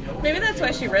 actually. Maybe that's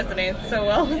why she resonates so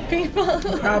well with people.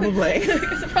 Probably.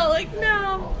 Because they're probably like,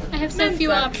 no. I have so Men few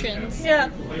suck. options. Yeah.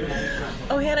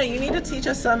 Oh, Hannah, you need to teach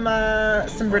us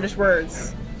some British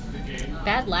words.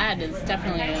 Bad lad is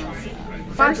definitely a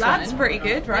Bad first Lad's one. pretty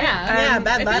good, right? Yeah. Yeah,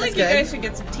 bad I lad feel like is you good. guys should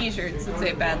get some t-shirts that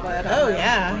say bad lad on Oh them.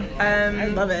 yeah, I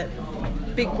love it.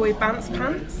 Big boy bants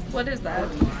pants. What is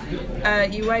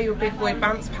that? You wear your big boy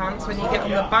bants pants when you get on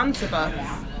the banter bus.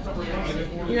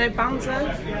 You know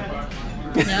banter?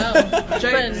 No.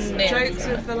 Jokes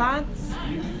with the lads.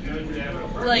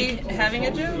 Like having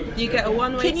a joke? You get a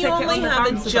one-way Can you ticket only on the have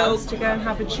a banter joke? bus to go and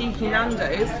have a cheeky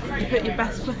Nando's. You put your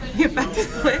best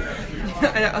foot.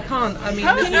 I can't. I mean,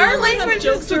 How is this our is- language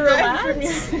jokes is with derived from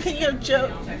lads? your... Can you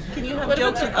have Can you have What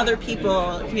jokes about with other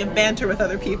people? Can you have banter with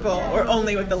other people, or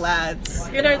only with the lads?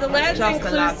 And are the lads Just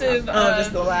the lads. inclusive Oh, of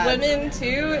just the lads. women too?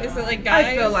 Is it like guys?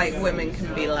 I feel like women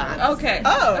can be lads. Okay.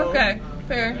 Oh. Okay.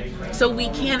 Fair. So we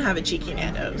can have a cheeky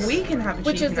Nando's. We can have a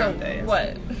Which cheeky is a Nando's.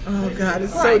 what? Oh god,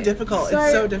 it's so Right. difficult.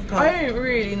 It's so difficult. I don't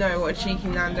really know what a cheeky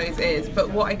Nando's is,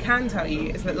 but what I can tell you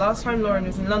is that last time Lauren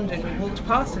was in London, we walked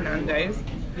past a Nando's,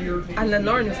 and then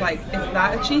Lauren was like, "Is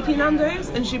that a cheeky Nando's?"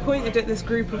 And she pointed at this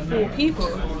group of 4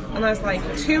 people, and I was like,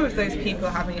 2 of those people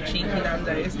are having a cheeky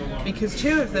Nando's, because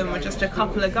 2 of them were just a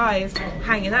couple of guys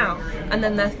hanging out, and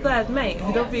then their third mate,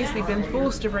 who'd obviously been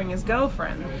forced to bring his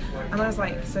girlfriend, and I was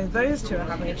like, so those 2 are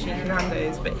having a cheeky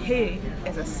Nando's, but he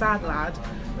is a sad lad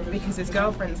because his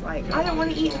girlfriend's like, I don't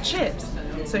want to eat the chips.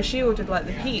 So she ordered like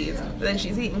the peas, but then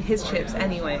she's eating his chips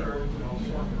anyway.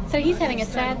 So he's having a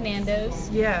sad Nando's.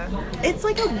 Yeah. It's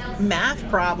like a math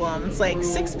problem. It's like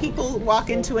 6 people walk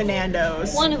into a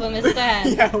Nando's. One of them is sad.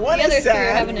 Yeah, one the is other 3 are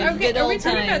sad. having a Okay, good are we old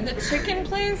talking time. about the chicken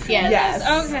place? Yes.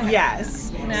 Yes. Okay.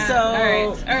 Yes. Nah, So,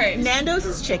 all right. Nando's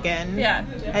is chicken. Yeah.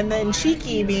 And then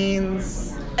cheeky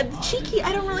means... cheeky,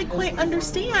 I don't really quite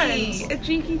understand. A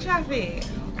cheeky chappy.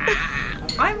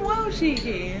 I'm well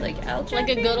cheeky. Like El Like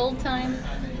a good old time.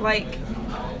 Like,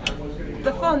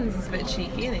 the Fonz is a bit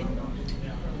cheeky, isn't he?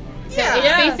 Yeah.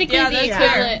 It's basically yeah, the that's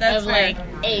equivalent fair. of That's like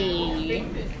a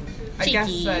I guess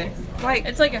cheeky. so. Like,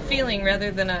 It's like a feeling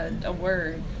rather than a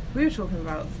word. we were talking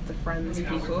about the Friends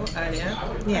people earlier.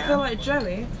 Yeah. I feel like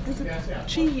Joey is a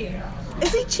cheeky.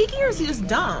 Is he cheeky or is he just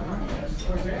dumb?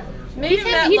 Maybe He's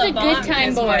Matt a good LeBlanc time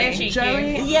is boy. more If cheeky.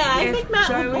 Joey, Yeah, I if think Matt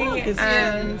Joey LeBlanc is...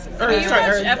 and Or, You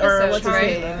sorry, watch episodes, what's his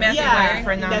right? name? Matthew Yeah, Perry.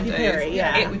 for Nando's, Matthew Perry,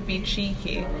 yeah. it would be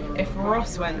cheeky. If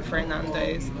Ross went for a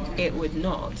Nando's, it would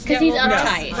not. Because he's well, Ross-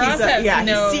 uptight. Ross has yeah,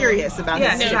 no- he's serious about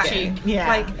Yeah, his exactly. chicken. Yeah.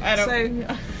 Like, I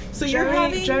don't- So you're Joey,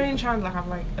 having... Joey and Chandler have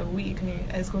like a weekly.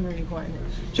 It's gone really quiet. Now.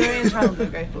 Joey and Chandler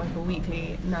go for like a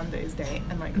weekly Nando's date,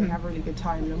 and like they have a really good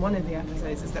time. And one of the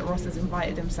episodes is that Ross has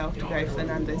invited himself to go for the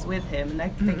Nando's with him,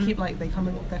 and they keep like they're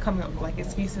coming up with like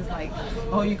excuses like,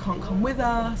 oh, you can't come with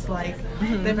us, like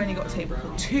they've only got a table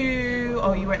for 2,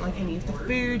 or you won't like any of the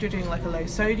food. You're doing like a low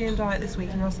sodium diet this week,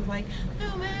 and Ross is like,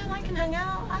 no man, I can hang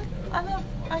out.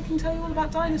 I can tell you all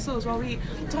about dinosaurs while we eat.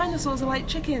 Dinosaurs are like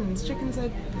chickens. Chickens are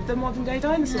the modern day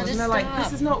dinosaurs. just And they're like, stop.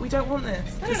 this is not, we don't want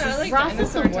this. I don't know, I like Ross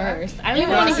is the dinosaur talk. worst. I don't even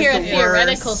want to hear a is the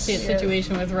theoretical worst.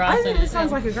 situation with Ross I in think it. this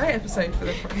sounds like a great episode for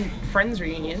the Friends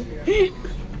reunion.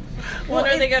 Well,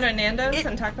 are they go to Nando's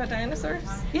and talk about dinosaurs?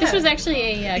 This was actually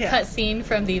a Yeah. cut scene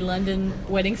from the London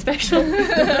wedding special.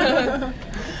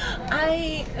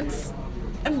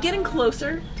 I'm getting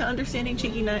closer to understanding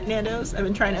cheeky Nando's. I've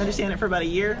been trying to understand it for about a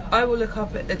year. I will look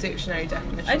up a dictionary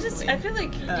definition. I feel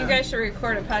like you guys should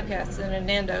record a podcast in a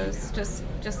Nando's just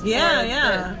Yeah, for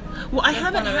yeah. Well, I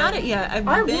haven't fun of had it. it yet. I've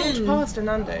I been... walked past a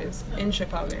Nando's in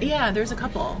Chicago. Yeah, there's a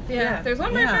couple. yeah. There's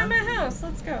one right Yeah. by my house.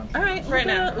 Let's go. All right, Right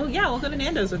now. Well, yeah, we'll go to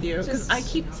Nando's with you because Just- I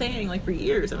keep saying like for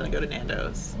years I'm gonna go to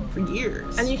Nando's for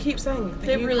years. And you keep saying that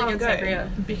They have you really can't good go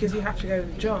sangria. because you have to go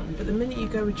with John. But the minute you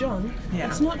go with John, Yeah.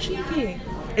 it's not cheeky.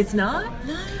 it's not.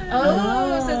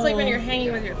 Oh, so it's like when you're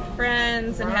hanging with your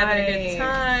friends and having a good Right.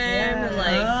 time and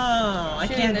like Oh, I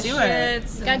shooting can't the do it.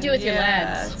 shits. Gotta do it with your yeah,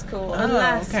 lads. It's cool.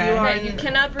 Unless okay. you are Yeah, you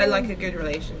cannot bring- like a good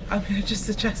relation. I mean, I just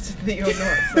suggested that you're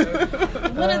not.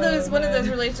 So. One of those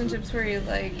relationships where you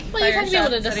like Well, you fire have to be able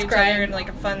to shots at each describe- other in like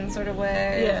a fun sort of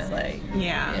way. Yeah. It's like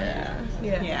Yeah.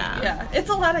 yeah. Yeah. Yeah. It's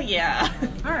a lot of yeah.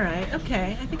 All right.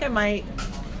 Okay. I think I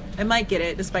might get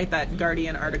it, despite that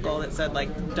Guardian article that said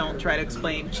like, don't try to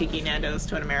explain cheeky Nando's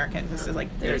to an American. This is like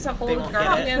There's a they whole won't get it.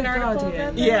 Guardian article Guardian.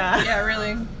 about that. Yeah. Yeah,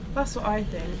 really. That's what I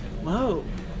think. Whoa.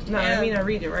 No, Yeah. I mean I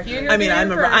read it regularly. You're- I mean, I'm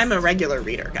first. a regular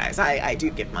reader, guys. I do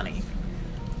give money.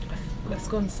 It's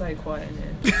gone so quiet in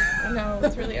here. No,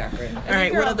 it's really awkward. I think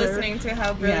right, you're what all other- listening to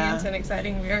how brilliant Yeah. and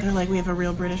exciting we are. They're like, we have a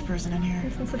real British person in here.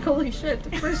 It's like, holy shit,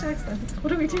 British accent. What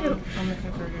do we do? I'm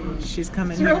looking for a good She's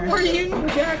coming Throw here. more Union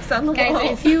Jacks on the wall.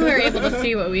 Guys, if you were able to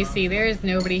see what we see, there is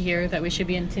nobody here that we should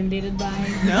be intimidated by.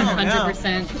 No,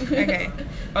 100%. Okay.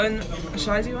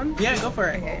 Shall I do one? Yeah, go for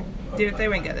it. Okay. They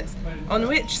won't get this. On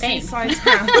which Thanks. seaside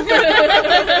town?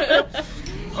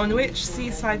 On which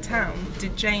seaside town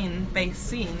did Jane base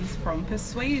scenes from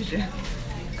Persuasion?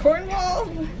 Cornwall?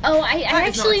 Oh, I is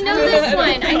actually not- know this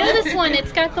one. I know this one.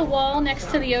 It's got the wall next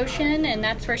to the ocean, and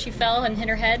that's where she fell and hit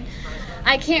her head.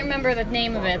 I can't remember the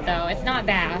name of it, though. It's not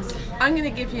Bass. I'm going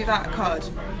to give you that card.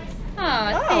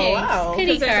 Oh, thanks. wow. Pity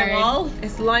Because there's a card. wall?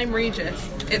 It's Lyme Regis.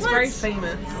 It's very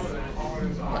famous.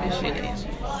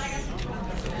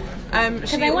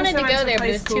 Because I wanted to go there, but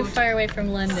it's too far away from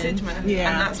London. Sidmouth, Yeah.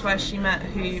 and that's where she met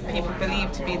who people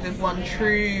believe to be the one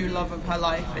true love of her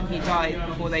life, and he died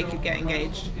before they could get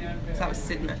engaged. So that was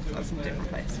Sidmouth. That's a different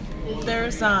place.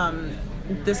 There's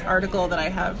this article that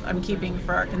I'm keeping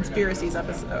for our conspiracies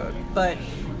episode, but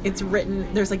it's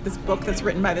written, there's like this book that's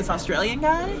written by this Australian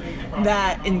guy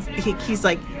that he's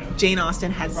like, Jane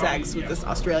Austen had sex with this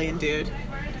Australian dude,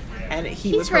 and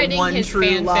he was her writing one his true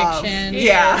fan love. fiction.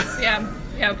 Yeah. Yeah.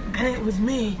 Yep. And it was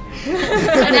me.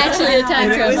 And actually, the time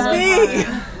And it travel.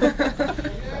 was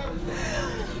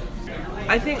me.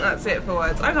 I think that's it for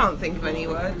words. I can't think of any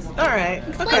words. All right.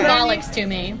 Explain Okay. bollocks to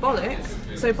me. Bollocks.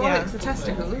 So bollocks are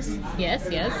testicles. Yes,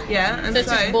 yes. Yeah, and So it's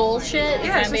just bullshit? Is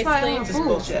Yeah, that it's just like, basically? Just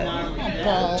bullshit.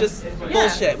 Balls. Just Yeah.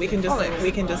 bullshit. We can just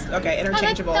Bollocks. okay,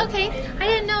 interchangeable. Okay, I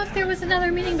didn't know if there was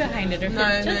another meaning behind it or if No,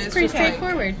 it's no, just it's pretty just like-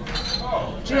 straightforward.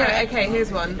 Do you know, okay,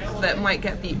 here's one that might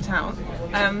get beeped out.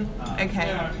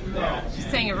 Okay. She's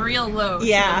saying it real low.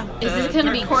 Yeah. Is this going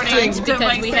to be recording typed because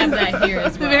we devices. have that here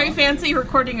as The well? very fancy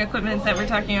recording equipment that we're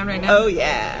talking on right now. Oh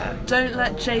yeah. Don't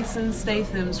let Jason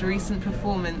Statham's recent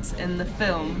performance in the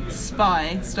film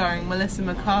Spy, starring Melissa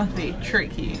McCarthy,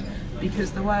 trick you,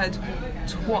 because the word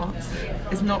twat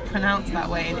is not pronounced that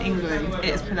way in England. It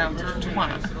is pronounced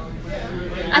twat.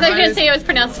 I thought you were going to say it was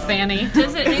pronounced Fanny.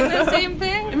 Does it mean the same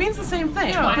thing? It means the same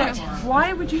thing. No, but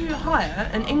why would you hire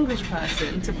an English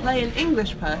person to play an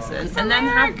English person and then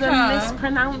have them America.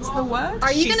 mispronounce the word?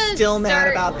 Are you She's going to still mad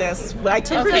start... about this. I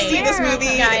took her to Okay. see this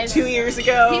movie Guys. 2 years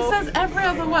ago. He says every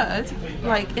other word,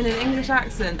 like in an English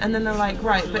accent, and then they're like,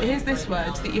 right, but here's this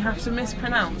word that you have to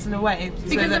mispronounce in a way. so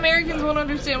Because that- Americans won't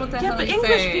understand what the Yeah, hell but he's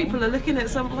English saying. people are looking at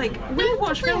some, like, we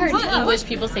watch We films heard like that. English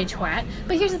people say twat.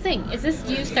 But here's the thing. Is this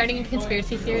you starting a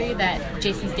conspiracy theory that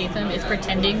Jason Statham is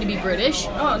pretending to be British?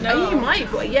 Oh no. You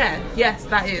might, but yeah, yes,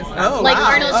 that is. Oh, Like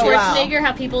wow. Arnold Oh, wow. Schwarzenegger,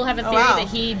 how people have a theory wow. that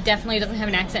he definitely doesn't have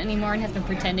an accent anymore and has been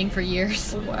pretending for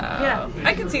years. Wow. Yeah.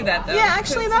 I could see that though. Yeah,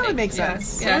 actually, 'cause that would it- make yeah,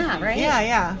 sense. Yeah. Right?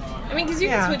 Yeah. I mean, because you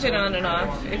Yeah. can switch it on and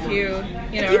off if you know,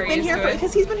 If are you've been used here to for, it.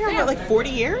 because he's been here for like 40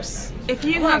 years. If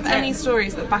you have any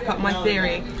stories that back up my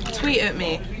theory, tweet at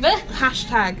me.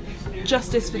 Hashtag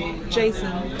justice for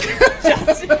Jason.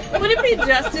 Would it be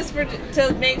justice for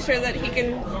to make sure that he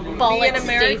can be Bollock an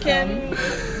American,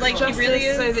 like Justice he really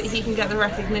is? so that he can get the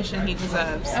recognition he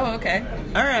deserves. Oh, okay.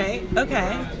 All right.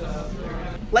 Okay.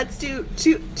 Let's do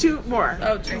two more.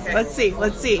 Oh, okay. Let's see.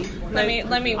 Let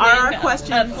me Are our win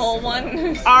questions- a full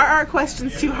one. Are our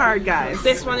questions too hard, guys?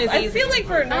 This one is I easy. feel like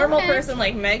for a normal Okay. person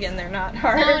like Megan, they're not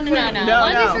hard. No. No,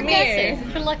 Only no. for Me.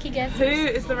 guesses. For lucky Who guesses.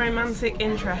 is the romantic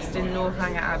interest in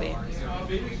Northanger Abbey?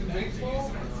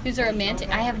 Who's a romantic?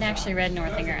 I haven't actually read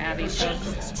Northanger Abbey, so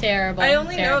it's terrible. I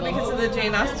only terrible. know because of the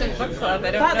Jane Austen book club.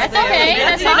 I don't know. That's the okay, name.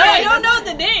 that's No, okay. I don't know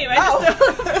the name. I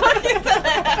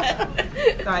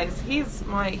just Guys, he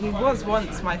was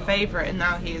once my favourite and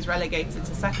now he is relegated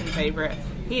to second favourite.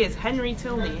 He is Henry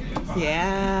Tilney.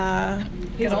 Yeah.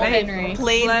 He's Good old Henry.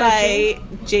 Played by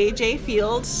J.J.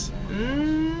 Fields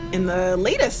in the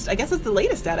latest. I guess it's the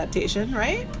latest adaptation,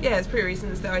 right? Yeah, it's pretty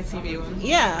recent. It's the ITV one.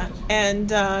 Yeah. And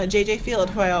J.J. Field,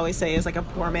 who I always say is like a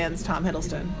poor man's Tom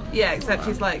Hiddleston. Yeah, except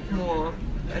he's like more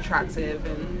attractive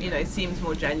and, you know, seems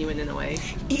more genuine in a way.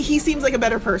 He seems like a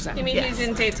better person. You mean Yes. he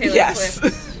didn't date Taylor Yes.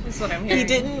 Swift? That's what I'm hearing. He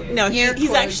didn't. No, You're he's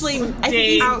close. actually. I think Date.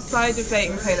 he's Outside of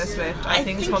dating Taylor Swift, I I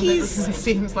think think Tom he's- Hiddleston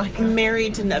seems like a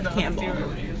married to Nev Campbell.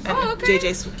 Oh, okay.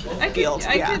 J.J. Field.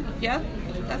 Yeah.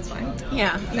 That's fine.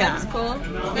 Yeah. That's Yeah. cool.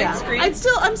 Yeah. That's great.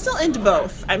 I'm still into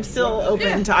both. I'm still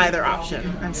open to either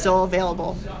option. I'm still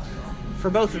available for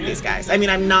both of these guys. I mean,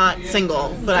 I'm not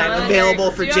single, but I'm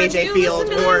available for Do J.J. you Field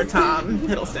listen to or this? Tom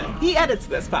Hiddleston. He edits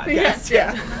this podcast.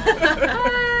 Yeah.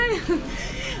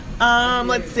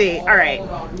 Let's see. All right.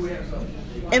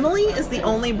 Emily is the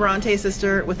only Bronte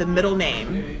sister with a middle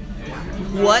name.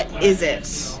 What is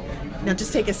it? Now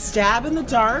just take a stab in the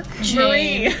dark.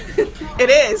 Jane. It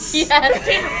is.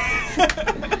 Yes.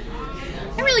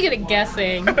 I'm really good at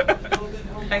guessing.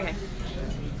 Okay.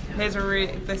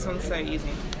 This one's so easy.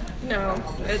 No,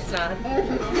 it's not.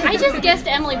 I just guessed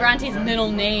Emily Bronte's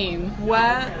middle name.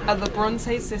 Where are the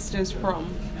Bronte sisters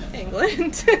from?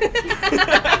 England.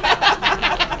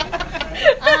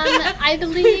 I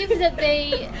believe that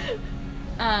they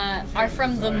are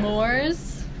from the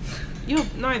Moors.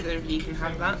 Neither of you can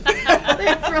have that.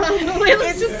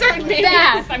 Let's just start naming.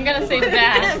 Bath. I'm gonna say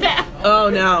Bath. Oh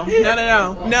no.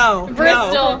 No.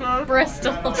 Bristol.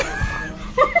 Bristol.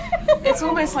 It's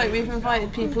almost like we've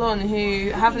invited people on who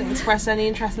haven't expressed any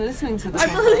interest in listening to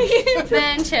this.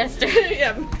 Manchester.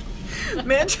 Yeah.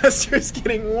 Manchester's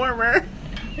getting warmer.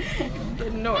 I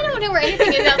don't know where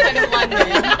anything is outside of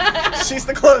London. She's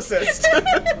the closest.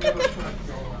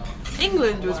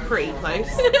 England was pretty close.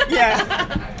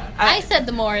 Yeah. I said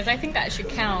the Moors. I think that should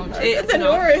count. It's The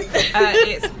not. north.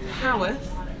 It's Haworth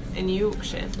in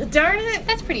Yorkshire. Darn it.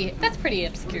 That's pretty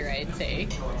obscure, I'd say.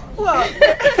 Well,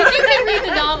 Because you can read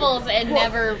the novels and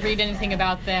never read anything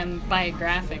about them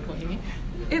biographically.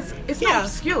 It's not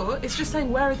obscure. It's just saying,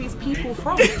 where are these people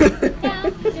from?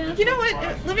 Yeah, yeah. You know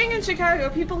what? Living in Chicago,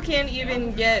 people can't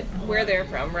even get where they're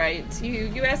from, right?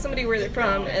 You ask somebody where they're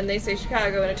from, and they say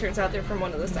Chicago, and it turns out they're from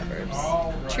one of the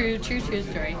suburbs. True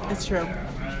story. It's true.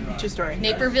 True story.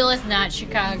 Naperville is not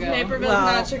Chicago. Naperville's Well,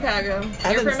 not Chicago.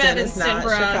 You're from Evanston is Evanston, not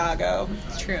Brock. Chicago.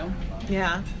 It's true.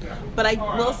 Yeah. But I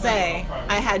will say,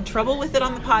 I had trouble with it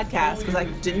on the podcast because I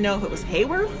didn't know if it was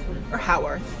Hayworth or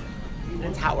Howarth. And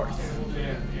it's Howarth.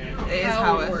 It is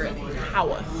Howard.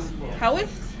 Howarth.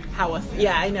 Howarth? Howarth.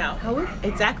 Yeah, I know. Howarth?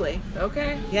 Exactly.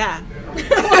 Okay. Yeah. All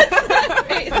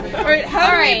right, how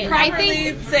do Alright, we I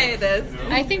properly say this?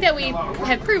 I think that we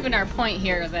have proven our point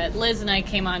here that Liz and I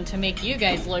came on to make you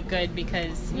guys look good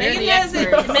because you're the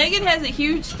experts. Megan has a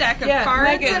huge stack of Yeah, cards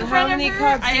Megan, in how front many of her.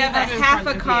 cards I do you have have a in half front a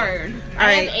of you? card.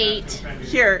 I Alright. have 8.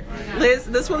 Here, Liz,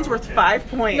 this one's worth 5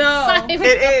 points. No. It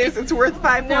is. It's worth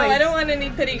 5 No, points. I don't want any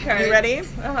pity cards. You ready?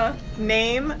 Uh-huh.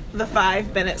 Name the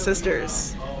 5 Bennett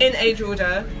sisters. In age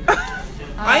order.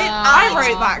 I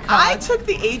wrote that I card. took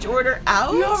the age order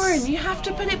out. Lauren, you have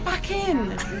to put it back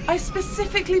in. I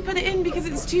specifically put it in because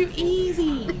it's too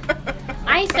easy.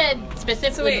 I said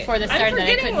specifically before the start I'm that I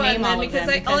forgetting couldn't one name then all of because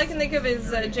them. all I can think of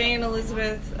is Jane,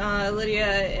 Elizabeth, Lydia,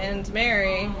 and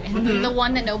Mary. and the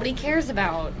one that nobody cares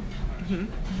about.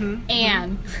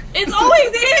 Anne. It's always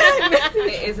Anne!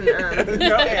 It isn't Anne.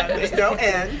 No N. There's no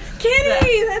N.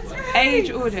 Kitty! That's right!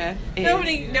 Age order is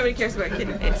Nobody cares about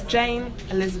Kitty. it's Jane,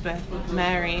 Elizabeth,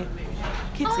 Mary,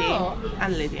 Kitty, Oh.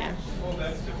 and Lydia.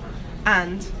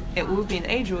 And it will be in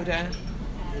age order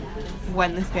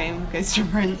when this game goes to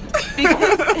print.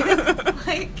 Because it's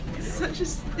like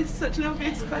it's such an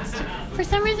obvious question. For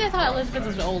some reason I thought Elizabeth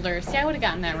was older. See, I would have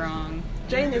gotten that wrong.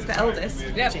 Jane is the eldest.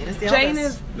 Yep. Jane is the Jane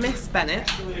eldest. is Miss Bennet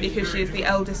because she is the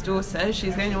eldest daughter.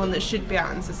 She's the only one that should be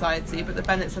out in society, but the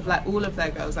Bennets have let all of their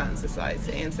girls out in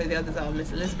society, and so the others are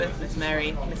Miss Elizabeth, Miss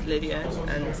Mary, Miss Lydia,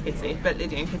 and Miss Kitty. But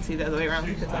Lydia and Kitty the other way around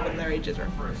because I got their ages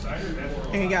wrong.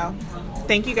 There you go.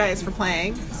 Thank you guys for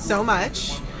playing so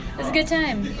much. It was a good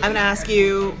time. I'm going to ask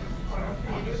you,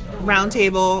 round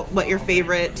table, what your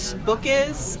favorite book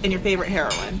is and your favorite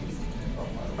heroine.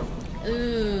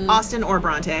 Ooh. Austen or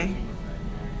Bronte.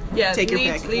 Yeah, Take your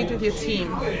pick. lead with your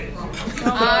team.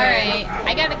 Alright.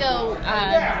 I gotta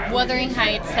go. Wuthering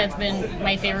Heights has been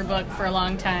my favorite book for a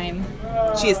long time.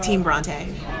 She is Team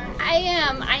Bronte. I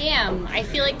am. I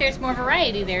feel like there's more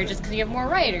variety there just because you have more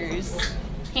writers.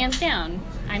 Hands down.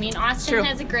 I mean, Austen True.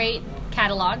 has a great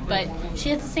catalog, but she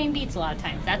has the same beats a lot of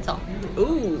times. That's all.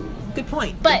 Ooh, good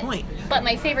point. But good point. but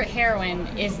my favorite heroine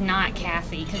is not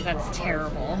Kathy because that's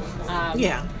terrible.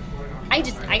 Yeah. I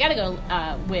gotta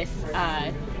go with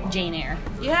Jane Eyre.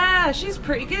 Yeah, she's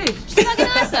pretty good. She's fucking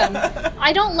awesome.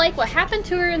 I don't like what happened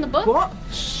to her in the book. What?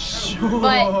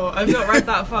 But I've not read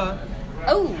that far.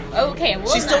 oh, okay. Well,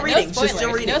 She's still no reading. spoilers, She's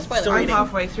still reading. No spoilers. Still I'm reading.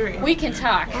 halfway through. We can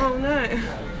talk. Oh no.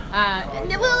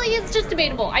 Well, it's just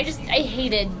debatable. I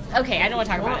hated. Okay, I don't want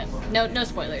to talk about it. No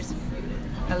spoilers.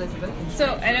 Elizabeth.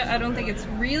 So I don't think it's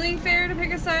really fair to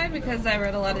pick a side because I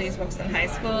read a lot of these books in high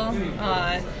school.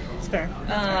 It's fair.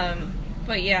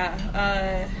 But yeah,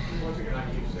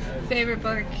 favorite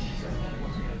book.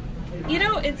 You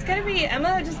know, it's gotta be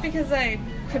Emma just because I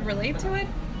could relate to it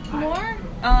more.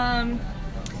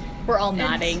 We're all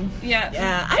nodding. Yeah.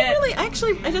 Yeah, I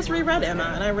just reread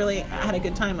Emma and I really had a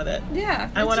good time with it. Yeah.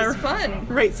 I want it's to just fun.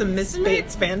 write some Miss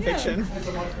Bates fan Yeah. fiction.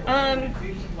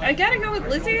 I gotta go with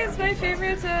Lizzie as my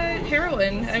favorite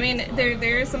heroine. I mean,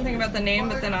 there is something about the name,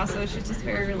 but then also she's just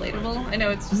very relatable. I know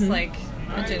it's just like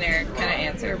a generic kind of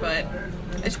answer, but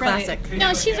It's probably- classic.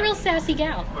 No, she's a real sassy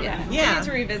gal. Yeah. Yeah. I need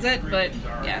to revisit, but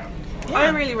yeah. I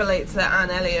really relate to Anne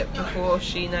Elliot before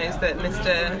she knows that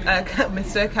Mr.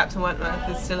 Captain Wentworth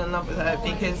is still in love with her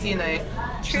because, you know,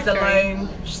 she's story. alone,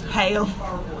 she's pale.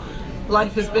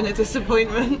 Life has been a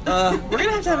disappointment. We're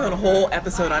gonna have a whole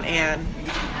episode on Anne.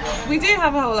 We do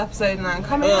have a whole episode on Anne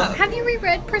coming up. Have you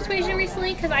reread Persuasion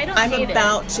recently? Because I don't I'm hate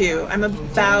about to. I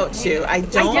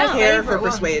don't don't. care for Favorite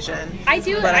one. Persuasion. it. I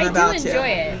do about to. enjoy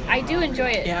it. I do enjoy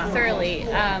it Yeah. thoroughly.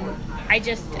 I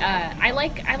just I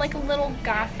like a little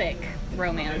gothic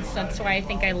romance. That's why I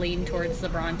think I lean towards the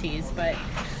Brontes. But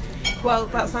Well,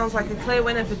 that sounds like a clear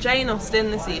winner for Jane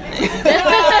Austen this evening.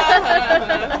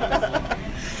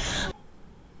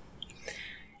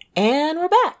 And we're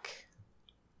back.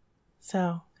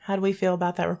 So, how do we feel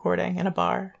about that recording in a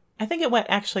bar? I think it went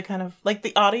actually kind of like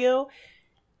the audio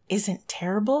isn't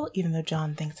terrible, even though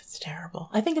John thinks it's terrible.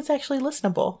 I think it's actually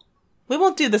listenable. We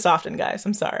won't do this often, guys.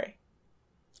 I'm sorry.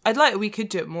 We could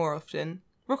do it more often.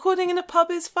 Recording in a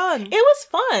pub is fun. It was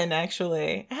fun,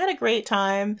 actually. I had a great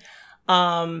time.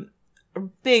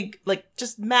 big, like,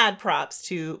 just mad props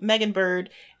to Megan Bird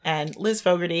and Liz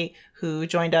Fogarty, who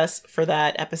joined us for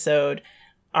that episode.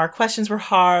 Our questions were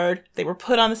hard. They were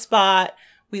put on the spot.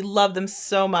 We love them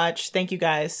so much. Thank you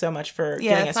guys so much for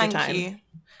giving us your time. Thank you.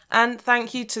 And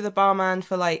thank you to the barman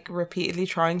for, like, repeatedly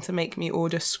trying to make me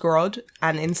order scrod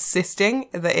and insisting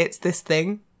that it's this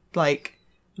thing, like,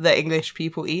 that English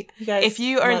people eat. You guys if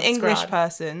you are an love English scrod.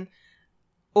 person,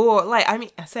 or, like, I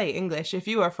mean, I say English, if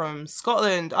you are from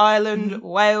Scotland, Ireland,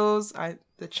 Wales,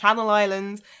 the Channel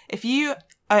Islands, if you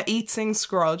are eating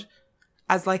scrod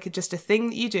as, like, just a thing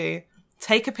that you do,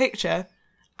 take a picture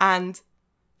and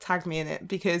tag me in it,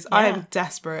 because I am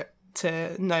desperate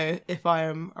to know if I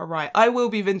am right. I will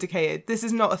be vindicated. This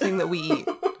is not a thing that we eat.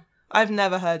 I've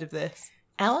never heard of this.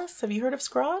 Alice, have you heard of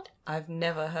scrod? I've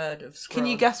never heard of scrod. Can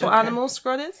you guess what animal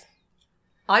scrod is?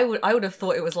 I would have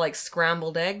thought it was like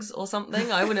scrambled eggs or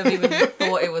something. I wouldn't have even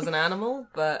thought it was an animal.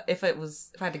 But if I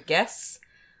had to guess,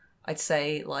 I'd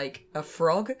say like a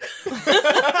frog.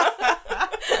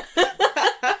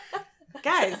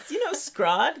 Guys, you know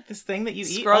scrod, this thing that you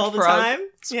eat Scrod all the frog. time?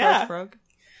 Scrod frog.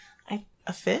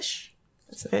 A fish?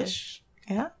 It's a fish.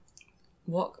 Yeah.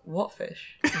 What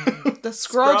fish? The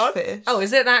scrod Scrod? fish. Oh,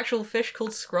 is it an actual fish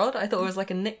called scrod? I thought it was like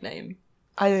a nickname.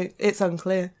 It's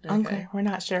unclear. Okay, we're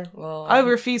not sure. Well, I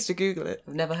refuse to Google it.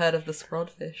 I've never heard of the scrod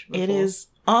fish before. It is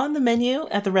on the menu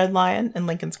at the Red Lion in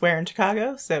Lincoln Square in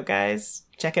Chicago. So, guys,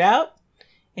 check it out.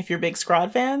 If you're big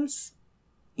scrod fans,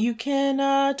 you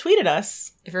can tweet at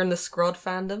us. If you're in the scrod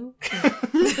fandom,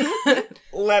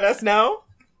 Let us know.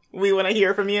 We want to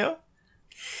hear from you.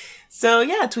 So,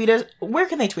 yeah, tweet us. Where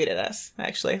can they tweet at us,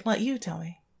 actually? Let you tell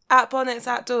me. At Bonnets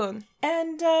at Dawn.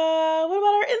 And what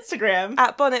about our Instagram?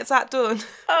 At Bonnets at Dawn.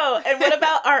 Oh, and what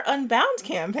about our Unbound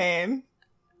campaign?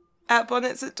 At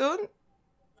Bonnets at Dawn.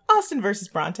 Austin versus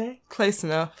Bronte. Close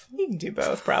enough. You can do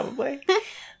both, probably.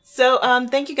 So,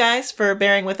 thank you guys for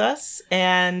bearing with us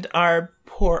and our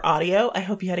poor audio. I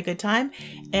hope you had a good time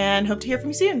and hope to hear from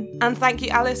you soon. And thank you,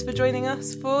 Alice, for joining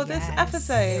us for this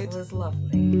episode. it was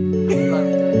lovely. I loved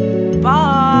it.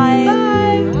 Bye.